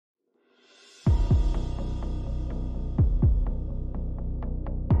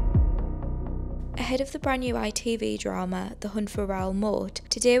Ahead of the brand new ITV drama, The Hunt for Raoul Moat,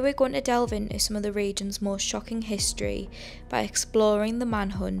 today we're going to delve into some of the region's most shocking history by exploring the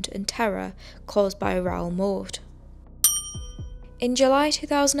manhunt and terror caused by Raoul Moat. In July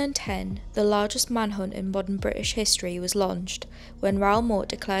 2010, the largest manhunt in modern British history was launched when Raoul Moat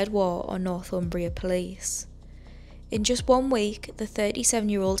declared war on Northumbria police. In just 1 week, the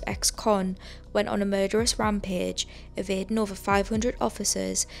 37-year-old ex-con went on a murderous rampage, evading over 500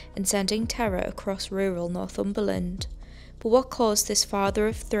 officers and sending terror across rural Northumberland. But what caused this father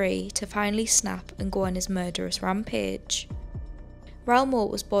of three to finally snap and go on his murderous rampage? Raoul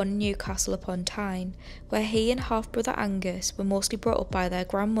Moat was born in Newcastle upon Tyne, where he and half-brother Angus were mostly brought up by their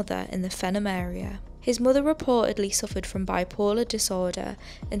grandmother in the Fenham area. His mother reportedly suffered from bipolar disorder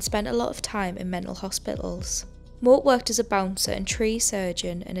and spent a lot of time in mental hospitals. Moat worked as a bouncer and tree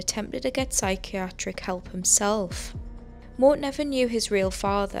surgeon and attempted to get psychiatric help himself. Moat never knew his real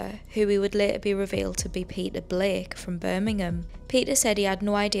father, who he would later be revealed to be Peter Blake from Birmingham. Peter said he had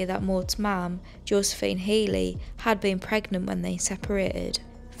no idea that Moat's mum, Josephine Healy, had been pregnant when they separated.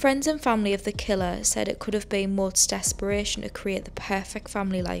 Friends and family of the killer said it could have been Moat's desperation to create the perfect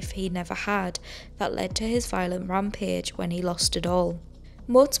family life he never had that led to his violent rampage when he lost it all.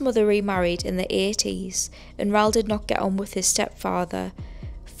 Moat's mother remarried in the 80s, and Raoul did not get on with his stepfather,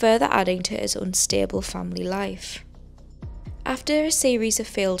 further adding to his unstable family life. After a series of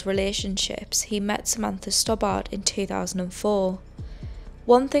failed relationships, he met Samantha Stobbart in 2004.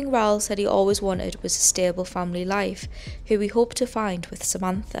 One thing Raoul said he always wanted was a stable family life, who he hoped to find with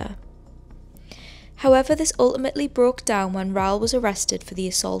Samantha. However, this ultimately broke down when Raoul was arrested for the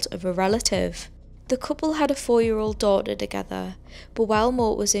assault of a relative. The couple had a 4-year-old daughter together, but while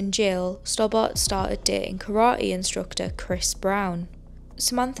Moat was in jail, Stobbart started dating karate instructor Chris Brown.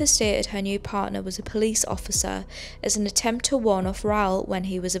 Samantha stated her new partner was a police officer as an attempt to warn off Raoul when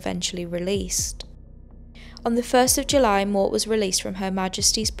he was eventually released. On the 1st of July, Moat was released from Her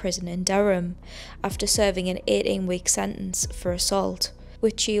Majesty's Prison in Durham after serving an 18-week sentence for assault,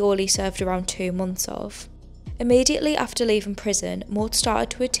 which he only served around 2 months of. Immediately after leaving prison, Moat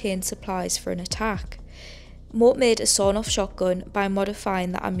started to obtain supplies for an attack. Moat made a sawn-off shotgun by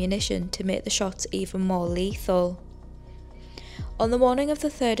modifying the ammunition to make the shots even more lethal. On the morning of the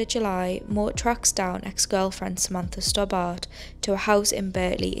 3rd of July, Moat tracks down ex-girlfriend Samantha Stobbart to a house in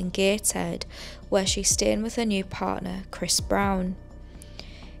Birtley in Gateshead, where she's staying with her new partner, Chris Brown.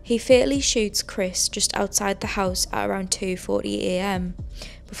 He fatally shoots Chris just outside the house at around 2:40 AM,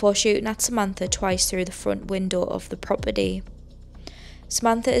 before shooting at Samantha twice through the front window of the property.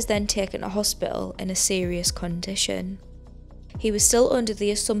 Samantha is then taken to hospital in a serious condition. He was still under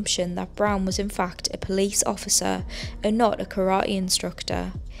the assumption that Brown was in fact a police officer and not a karate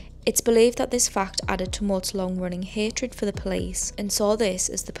instructor. It's believed that this fact added to Moat's long-running hatred for the police and saw this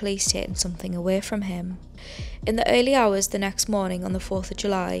as the police taking something away from him. In the early hours the next morning on the 4th of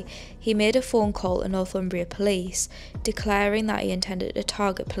July, he made a phone call to Northumbria police, declaring that he intended to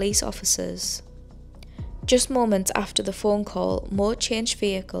target police officers. Just moments after the phone call, Moat changed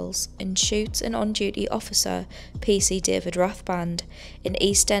vehicles and shoots an on-duty officer, PC David Rathband, in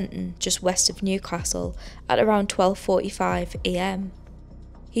East Denton, just west of Newcastle, at around 12:45 AM.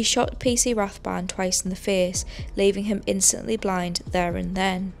 He shot PC Rathband twice in the face, leaving him instantly blind there and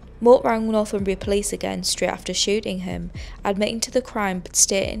then. Moat rang Northumbria police again straight after shooting him, admitting to the crime but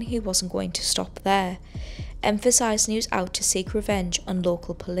stating he wasn't going to stop there, emphasising he was out to seek revenge on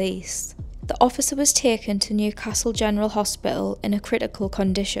local police. The officer was taken to Newcastle General Hospital in a critical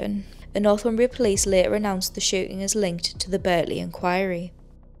condition, and Northumbria police later announced the shooting as linked to the Birtley inquiry.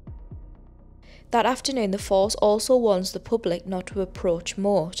 That afternoon, the force also warns the public not to approach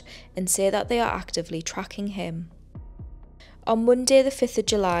Moat and say that they are actively tracking him. On Monday the 5th of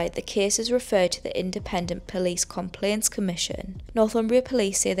July, the case is referred to the Independent Police Complaints Commission. Northumbria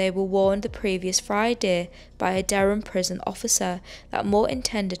police say they were warned the previous Friday by a Durham prison officer that Moat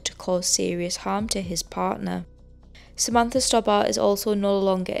intended to cause serious harm to his partner. Samantha Stobbart is also no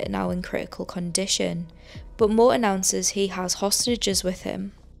longer now in critical condition, but Moat announces he has hostages with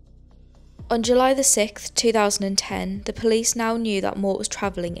him. On July the 6th, 2010, the police now knew that Moat was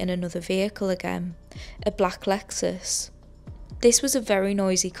travelling in another vehicle again, a black Lexus. This was a very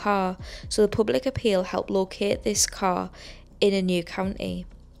noisy car, so the public appeal helped locate this car in a new county.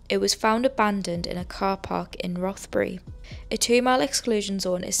 It was found abandoned in a car park in Rothbury. A 2-mile exclusion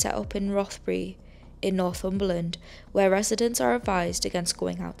zone is set up in Rothbury in Northumberland, where residents are advised against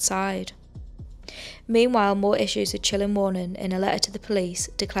going outside. Meanwhile, Moat issues a chilling warning in a letter to the police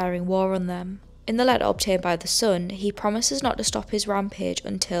declaring war on them. In the letter obtained by The Sun, he promises not to stop his rampage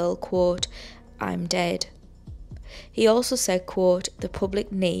until, quote, "I'm dead." He also said, quote, "the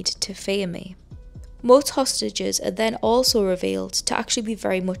public need to fear me," Moat's hostages are then also revealed to actually be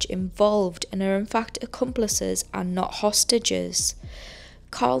very much involved and are in fact accomplices and not hostages.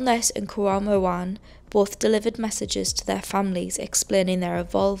 Carl Ness and Kurama Wan both delivered messages to their families explaining their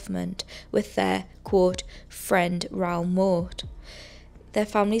involvement with their, quote, friend Raoul Moat. Their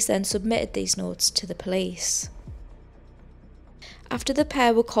families then submitted these notes to the police. After the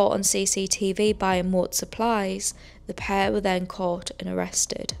pair were caught on CCTV buying Moat supplies, the pair were then caught and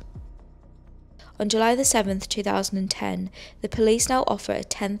arrested. On July the 7th, 2010, the police now offer a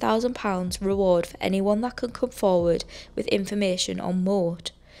 £10,000 reward for anyone that can come forward with information on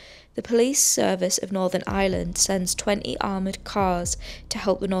Moat. The Police Service of Northern Ireland sends 20 armoured cars to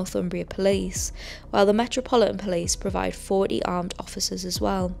help the Northumbria Police, while the Metropolitan Police provide 40 armed officers as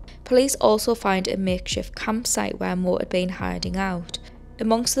well. Police also find a makeshift campsite where Moat had been hiding out.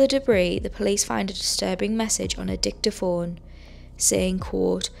 Amongst the debris, the police find a disturbing message on a dictaphone, saying,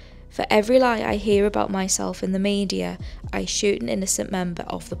 quote, "For every lie I hear about myself in the media, I shoot an innocent member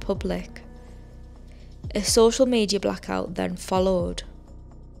of the public." A social media blackout then followed.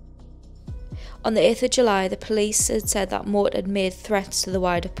 On the 8th of July, the police had said that Moat had made threats to the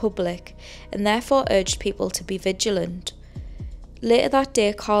wider public and therefore urged people to be vigilant. Later that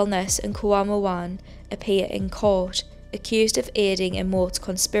day, Carl Ness and Kurama Wan appear in court, accused of aiding in Moat's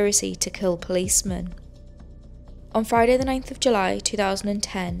conspiracy to kill policemen. On Friday the 9th of July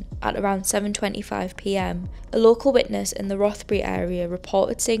 2010, at around 7:25 p.m, a local witness in the Rothbury area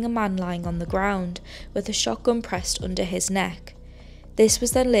reported seeing a man lying on the ground with a shotgun pressed under his neck. This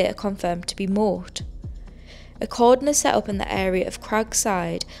was then later confirmed to be Moat. A cordon is set up in the area of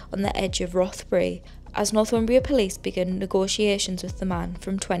Cragside on the edge of Rothbury as Northumbria Police began negotiations with the man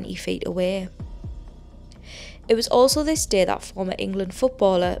from 20 feet away. It was also this day that former England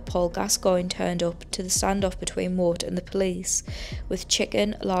footballer Paul Gascoigne turned up to the standoff between Moat and the police with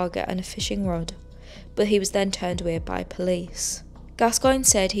chicken, lager and a fishing rod, but he was then turned away by police. Gascoigne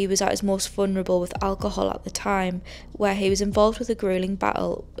said he was at his most vulnerable with alcohol at the time, where he was involved with a gruelling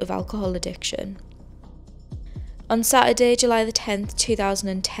battle of alcohol addiction. On Saturday, July the 10th,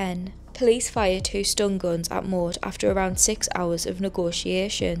 2010, police fired 2 stun guns at Moat after around 6 hours of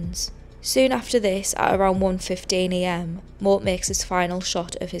negotiations. Soon after this, at around 1:15 a.m, Moat makes his final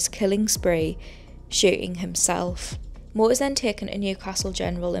shot of his killing spree, shooting himself. Moat is then taken to Newcastle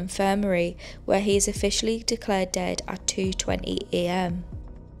General Infirmary, where he is officially declared dead at 2:20 a.m.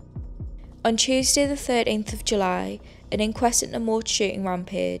 On Tuesday the 13th of July, an inquest into Moat's shooting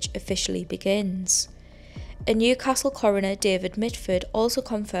rampage officially begins. A Newcastle coroner, David Mitford, also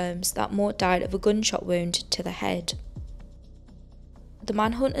confirms that Moat died of a gunshot wound to the head. The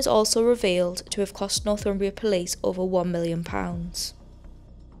manhunt is also revealed to have cost Northumbria Police over £1 million.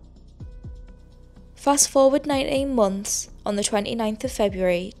 Fast forward 19 months, on the 29th of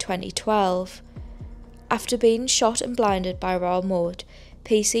February 2012, after being shot and blinded by Raoul Moat,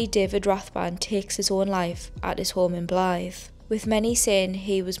 PC David Rathband takes his own life at his home in Blyth, with many saying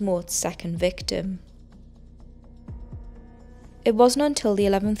he was Moat's second victim. It wasn't until the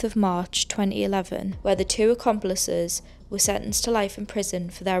 11th of March 2011 where the 2 accomplices were sentenced to life in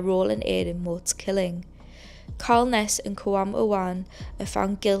prison for their role in aiding Moat's killing. Carl Ness and Kurama Wan are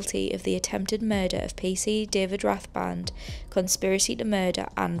found guilty of the attempted murder of PC David Rathband, conspiracy to murder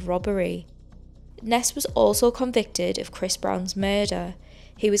and robbery. Ness was also convicted of Chris Brown's murder.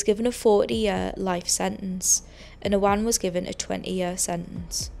 He was given a 40-year life sentence, and Wan was given a 20-year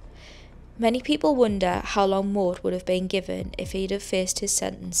sentence. Many people wonder how long Moat would have been given if he'd have faced his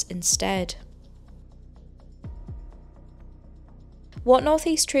sentence instead. What North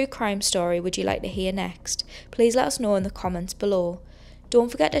East true crime story would you like to hear next? Please let us know in the comments below.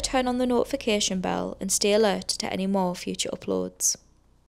 Don't forget to turn on the notification bell and stay alert to any more future uploads.